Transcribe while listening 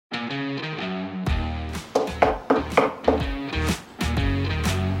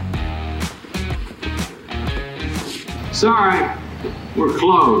Sorry, we're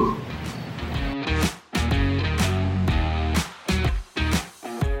closed.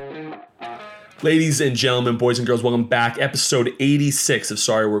 Ladies and gentlemen, boys and girls, welcome back. Episode 86 of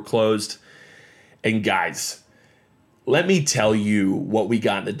Sorry We're Closed. And guys, let me tell you what we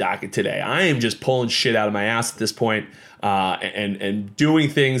got in the docket today. I am just pulling shit out of my ass at this point, and doing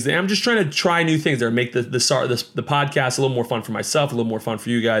things. I'm just trying to try new things that make the podcast a little more fun for myself, a little more fun for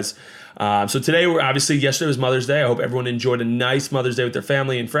you guys. So today, yesterday was Mother's Day. I hope everyone enjoyed a nice Mother's Day with their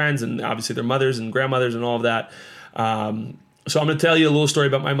family and friends, and obviously their mothers and grandmothers and all of that. So I'm going to tell you a little story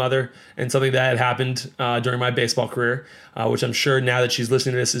about my mother and something that had happened during my baseball career, which I'm sure now that she's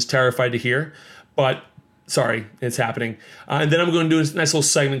listening to this is terrified to hear. But sorry, it's happening. And then I'm going to do a nice little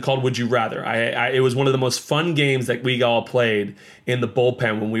segment called Would You Rather. It was one of the most fun games that we all played in the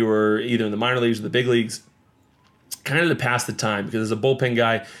bullpen when we were either in the minor leagues or the big leagues, kind of to pass the time, because as a bullpen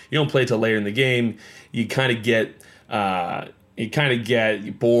guy, you don't play till later in the game. You kind of get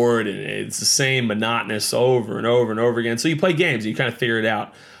bored, and it's the same monotonous over and over and over again. So you play games, and you kind of figure it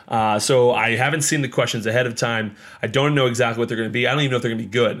out. So I haven't seen the questions ahead of time. I don't know exactly what they're going to be. I don't even know if they're going to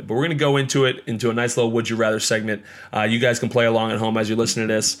be good. But we're going to go into a nice little Would You Rather segment. You guys can play along at home as you're listening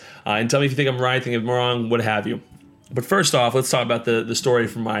to this. And tell me if you think I'm right, think I'm wrong, what have you. But first off, let's talk about the story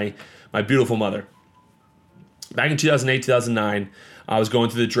from my beautiful mother. Back in 2008, 2009, I was going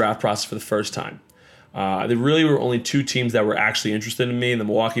through the draft process for the first time. There really were only two teams that were actually interested in me, the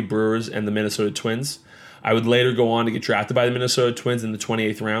Milwaukee Brewers and the Minnesota Twins. I would later go on to get drafted by the Minnesota Twins in the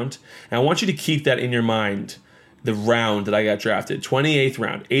 28th round. And I want you to keep that in your mind, the round that I got drafted. 28th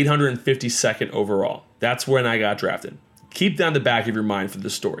round, 852nd overall. That's when I got drafted. Keep that in the back of your mind for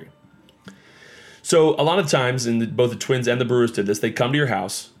this story. So a lot of times, both the Twins and the Brewers did this, they come to your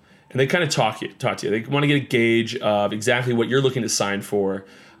house and they kind of talk to you. They want to get a gauge of exactly what you're looking to sign for.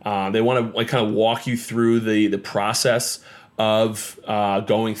 They want to kind of walk you through the process of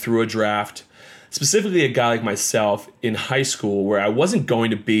going through a draft. Specifically, a guy like myself in high school, where I wasn't going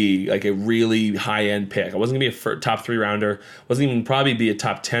to be like a really high-end pick. I wasn't going to be a top 3 rounder. Wasn't even probably be a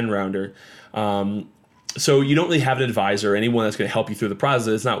top 10 rounder. So you don't really have an advisor, anyone that's going to help you through the process.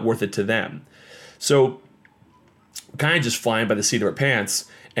 It's not worth it to them. So kind of just flying by the seat of our pants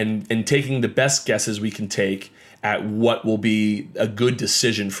and taking the best guesses we can take at what will be a good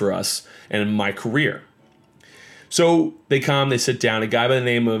decision for us and in my career. So they come, they sit down. A guy by the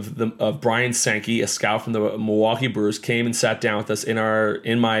name of Brian Sankey, a scout from the Milwaukee Brewers, came and sat down with us in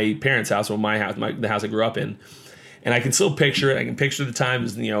my parents' house, or my house, the house I grew up in. And I can still picture it. I can picture the time. It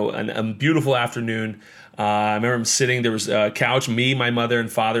was, a beautiful afternoon. I remember him sitting. There was a couch. Me, my mother, and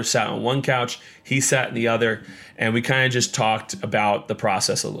father sat on one couch. He sat in the other, and we kind of just talked about the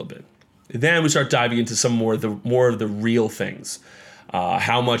process a little bit. Then we start diving into some more of the real things.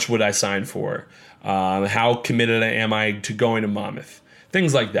 How much would I sign for? How committed am I to going to Monmouth?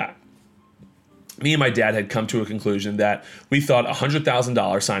 Things like that. Me and my dad had come to a conclusion that we thought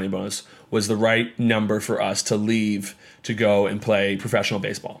 $100,000 signing bonus was the right number for us to leave to go and play professional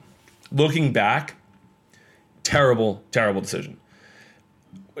baseball. Looking back, terrible, terrible decision.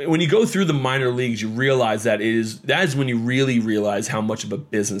 When you go through the minor leagues, you realize that is when you really realize how much of a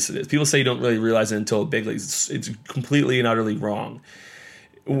business it is. People say you don't really realize it until the big leagues. It's completely and utterly wrong.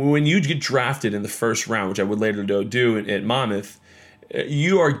 When you get drafted in the first round, which I would later do at Monmouth,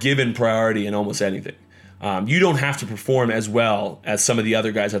 you are given priority in almost anything. You don't have to perform as well as some of the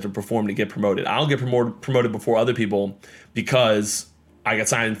other guys have to perform to get promoted. I'll get promoted before other people because I got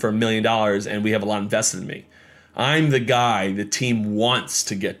signed for $1 million and we have a lot invested in me. I'm the guy the team wants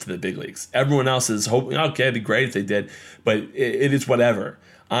to get to the big leagues. Everyone else is hoping, okay, it'd be great if they did, but it is whatever.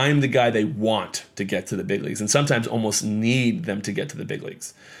 I'm the guy they want to get to the big leagues, and sometimes almost need them to get to the big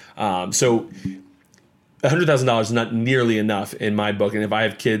leagues. So $100,000 is not nearly enough in my book. And if I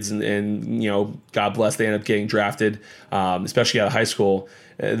have kids and God bless, they end up getting drafted, especially out of high school,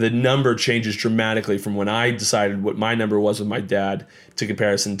 the number changes dramatically from when I decided what my number was with my dad to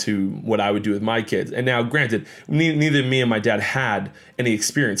comparison to what I would do with my kids. And now, granted, neither me and my dad had any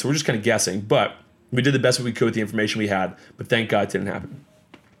experience, so we're just kind of guessing. But we did the best we could with the information we had, but thank God it didn't happen.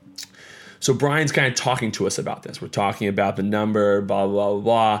 So Brian's kind of talking to us about this. We're talking about the number, blah, blah, blah,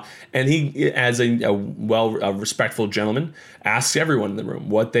 blah. And he, as a respectful gentleman, asks everyone in the room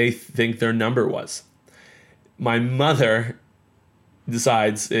what they think their number was. My mother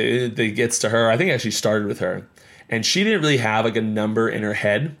decides, it gets to her. I think it actually started with her. And she didn't really have like a number in her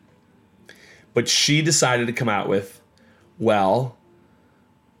head. But she decided to come out with, well,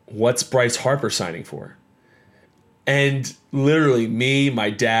 what's Bryce Harper signing for? And literally me,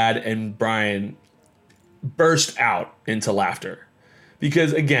 my dad, and Brian burst out into laughter.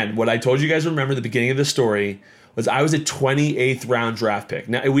 Because again, what I told you guys remember at the beginning of the story was I was a 28th round draft pick.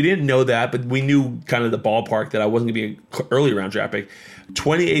 Now, we didn't know that, but we knew kind of the ballpark that I wasn't going to be an early round draft pick.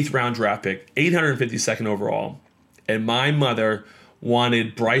 28th round draft pick, 852nd overall. And my mother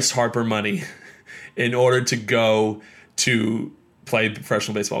wanted Bryce Harper money in order to go to play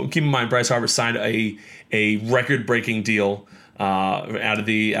professional baseball. Keep in mind, Bryce Harper signed a record-breaking deal out of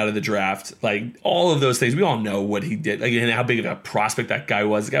the draft. Like, all of those things, we all know what he did. Like, and how big of a prospect that guy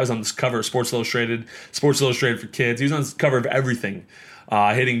was. The guy was on this cover of Sports Illustrated for kids. He was on the cover of everything,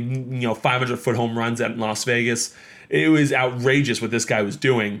 hitting 500-foot home runs at Las Vegas. It was outrageous what this guy was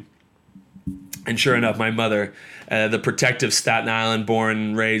doing. And sure enough, my mother, the protective Staten Island born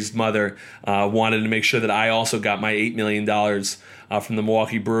and raised mother, wanted to make sure that I also got my $8 million from the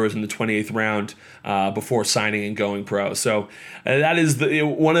Milwaukee Brewers in the 28th round before signing and going pro. So that is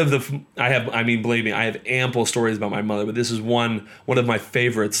one of the, believe me, I have ample stories about my mother, but this is one of my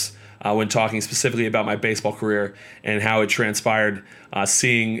favorites when talking specifically about my baseball career and how it transpired,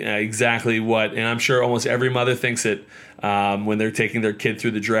 seeing exactly what, and I'm sure almost every mother thinks it when they're taking their kid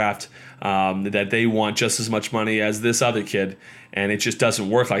through the draft, that they want just as much money as this other kid, and it just doesn't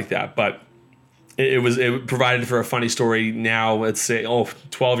work like that. But it provided for a funny story now, let's say,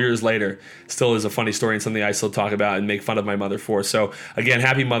 12 years later, still is a funny story and something I still talk about and make fun of my mother for. So again,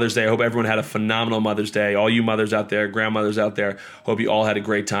 happy Mother's Day. I hope everyone had a phenomenal Mother's Day. All you mothers out there, grandmothers out there, hope you all had a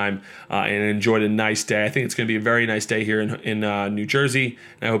great time and enjoyed a nice day. I think it's going to be a very nice day here in New Jersey,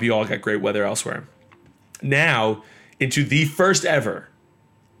 and I hope you all got great weather elsewhere. Now, into the first ever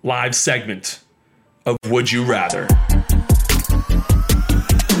live segment of Would You Rather.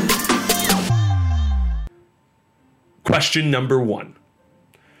 Question number 1.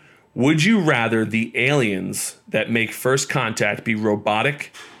 Would you rather the aliens that make first contact be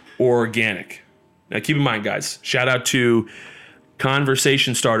robotic or organic? Now, keep in mind, guys, shout out to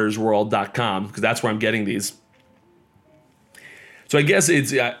conversationstartersworld.com, because that's where I'm getting these. So I guess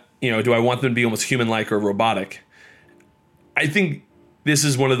it's, do I want them to be almost human-like or robotic? I think this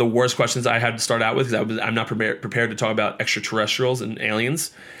is one of the worst questions I had to start out with, because I'm not prepared to talk about extraterrestrials and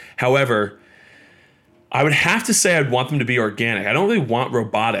aliens. However, I would have to say I'd want them to be organic. I don't really want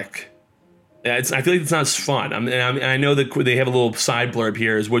robotic. I feel like it's not as fun. I know that they have a little side blurb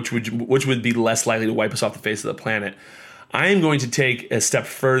here, is which would be less likely to wipe us off the face of the planet. I am going to take a step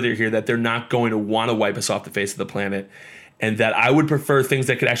further here, that they're not going to want to wipe us off the face of the planet, and that I would prefer things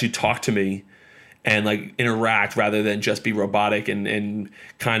that could actually talk to me and like interact, rather than just be robotic and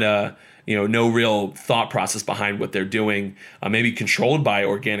kind of, no real thought process behind what they're doing, maybe controlled by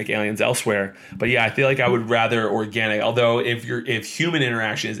organic aliens elsewhere. But yeah, I feel like I would rather organic. Although if human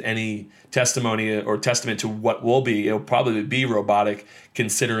interaction is any testimony or testament to what will be, it'll probably be robotic,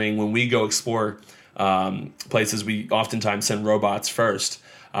 considering when we go explore places, we oftentimes send robots first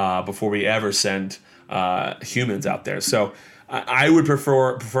before we ever send humans out there. So I would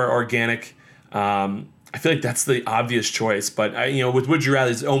prefer organic. I feel like that's the obvious choice, but with Would You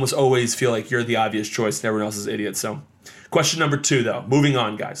Rather, it's almost always feel like you're the obvious choice and everyone else is idiots. So question number 2, though, moving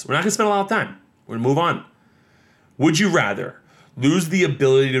on, guys. We're not gonna spend a lot of time. We're gonna move on. Would you rather lose the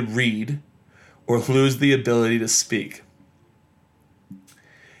ability to read or lose the ability to speak?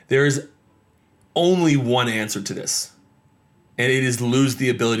 There is only one answer to this, and it is lose the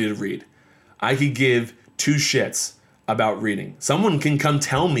ability to read. I could give 2 shits about reading. Someone can come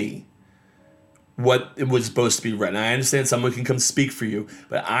tell me what it was supposed to be read. And I understand someone can come speak for you,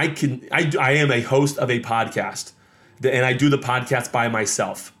 but I am a host of a podcast, and I do the podcast by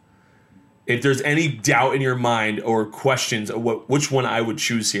myself. If there's any doubt in your mind or questions of which one I would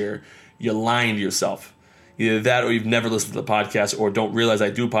choose here, you're lying to yourself. Either that, or you've never listened to the podcast, or don't realize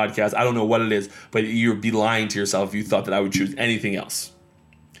I do podcasts. I don't know what it is, but you'd be lying to yourself if you thought that I would choose anything else.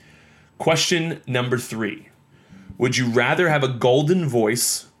 Question number 3. Would you rather have a golden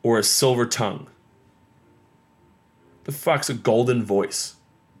voice or a silver tongue? The fuck's a golden voice?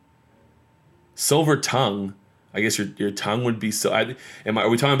 Silver tongue? I guess your tongue would be so. Are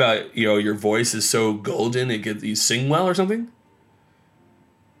we talking about your voice is so golden you sing well or something?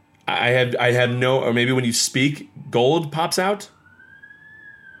 I have no, or maybe when you speak, gold pops out.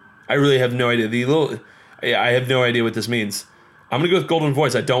 I really have no idea. I have no idea what this means. I'm gonna go with golden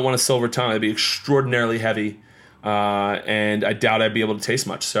voice. I don't want a silver tongue. It'd be extraordinarily heavy, and I doubt I'd be able to taste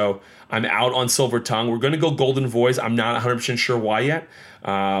much. So I'm out on silver tongue. We're going to go golden voice. I'm not 100% sure why yet,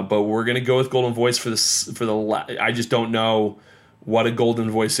 but we're going to go with golden voice I just don't know what a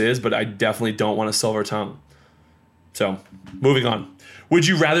golden voice is, but I definitely don't want a silver tongue. So moving on. Would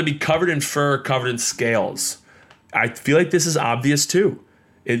you rather be covered in fur or covered in scales? I feel like this is obvious too.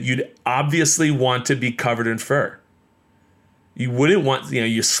 You'd obviously want to be covered in fur. You wouldn't want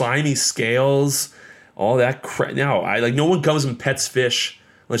your slimy scales all that crap. No, no one comes and pets fish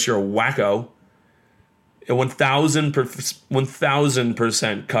unless you're a wacko.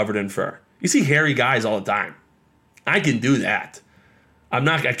 1,000% covered in fur. You see hairy guys all the time. I can do that. I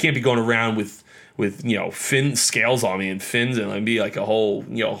can't be going around with fin scales on me and fins and be like a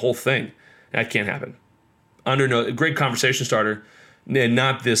whole thing. That can't happen. Great conversation starter. And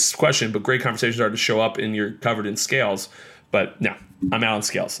not this question, but great conversation starter to show up and you're covered in scales. But no, I'm out on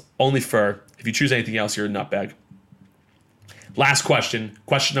scales. Only fur. If you choose anything else, you're a nutbag. Last question.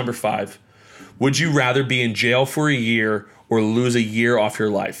 Question number 5. Would you rather be in jail for a year or lose a year off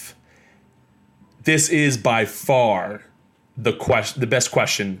your life? This is by far the best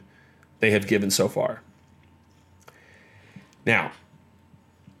question they have given so far. Now,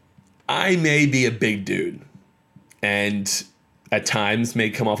 I may be a big dude and at times may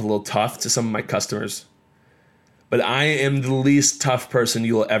come off a little tough to some of my customers, but I am the least tough person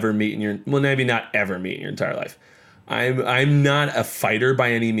you'll ever meet maybe not ever meet in your entire life. I'm not a fighter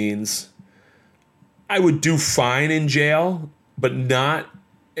by any means. I would do fine in jail, but not.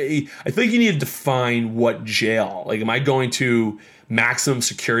 I think you need to define what jail. Am I going to maximum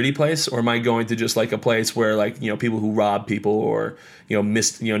security place, or am I going to just a place where people who rob people or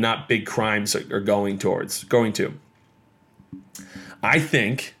not big crimes are going to? I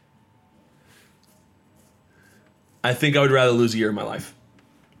think I would rather lose a year of my life.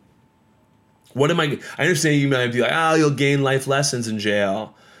 I understand you might be like, you'll gain life lessons in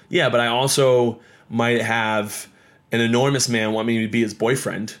jail. Yeah, but I also might have an enormous man want me to be his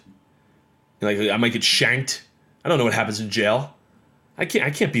boyfriend. I might get shanked. I don't know what happens in jail. I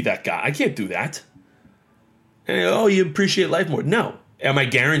can't be that guy. I can't do that. And you appreciate life more. No. Am I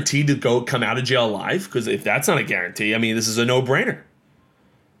guaranteed to come out of jail alive? Because if that's not a guarantee, this is a no-brainer.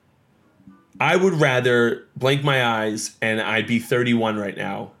 I would rather blink my eyes and I'd be 31 right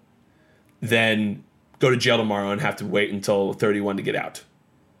now than go to jail tomorrow and have to wait until 31 to get out.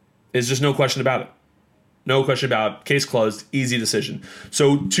 There's just no question about it. No question about it. Case closed. Easy decision.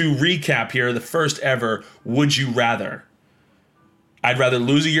 So to recap here, the first ever would you rather. I'd rather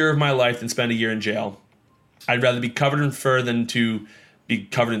lose a year of my life than spend a year in jail. I'd rather be covered in fur than to be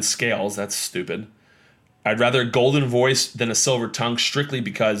covered in scales. That's stupid. I'd rather a golden voice than a silver tongue, strictly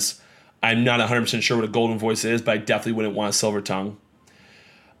because I'm not 100% sure what a golden voice is, but I definitely wouldn't want a silver tongue.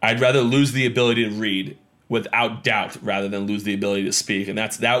 I'd rather lose the ability to read, without doubt, rather than lose the ability to speak. And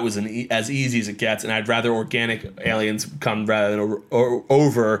that was as easy as it gets. And I'd rather organic aliens come rather than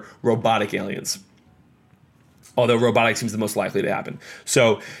over robotic aliens. Although robotic seems the most likely to happen.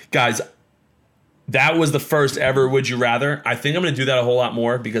 So, guys, that was the first ever Would You Rather. I think I'm going to do that a whole lot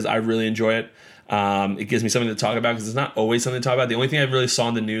more because I really enjoy it. It gives me something to talk about because it's not always something to talk about. The only thing I really saw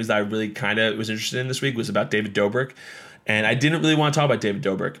in the news that I really kind of was interested in this week was about David Dobrik. And I didn't really want to talk about David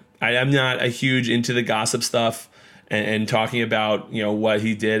Dobrik. I'm not a huge into the gossip stuff and talking about what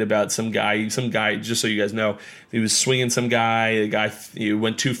he did about some guy. Just so you guys know, he was swinging some guy. The guy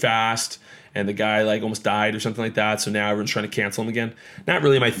went too fast, and the guy almost died or something like that. So now everyone's trying to cancel him again. Not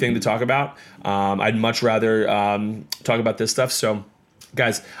really my thing to talk about. I'd much rather talk about this stuff. So,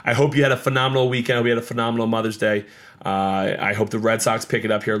 guys, I hope you had a phenomenal weekend. I hope you had a phenomenal Mother's Day. I hope the Red Sox pick it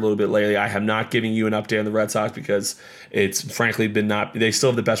up here a little bit lately. I have not given you an update on the Red Sox because it's frankly been they still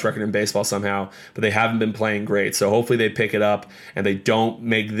have the best record in baseball somehow, but they haven't been playing great. So hopefully they pick it up and they don't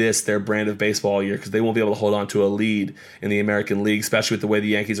make this their brand of baseball all year because they won't be able to hold on to a lead in the American League, especially with the way the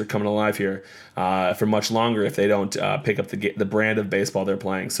Yankees are coming alive here for much longer if they don't pick up the brand of baseball they're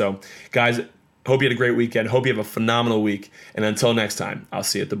playing. So, guys, hope you had a great weekend. Hope you have a phenomenal week. And until next time, I'll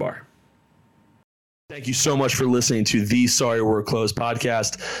see you at the bar. Thank you so much for listening to the Sorry We're Closed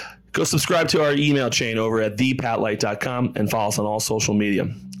podcast. Go subscribe to our email chain over at thepatlight.com and follow us on all social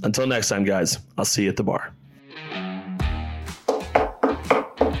media. Until next time, guys, I'll see you at the bar.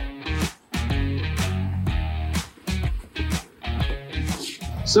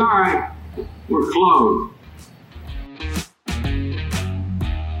 Sorry, we're closed.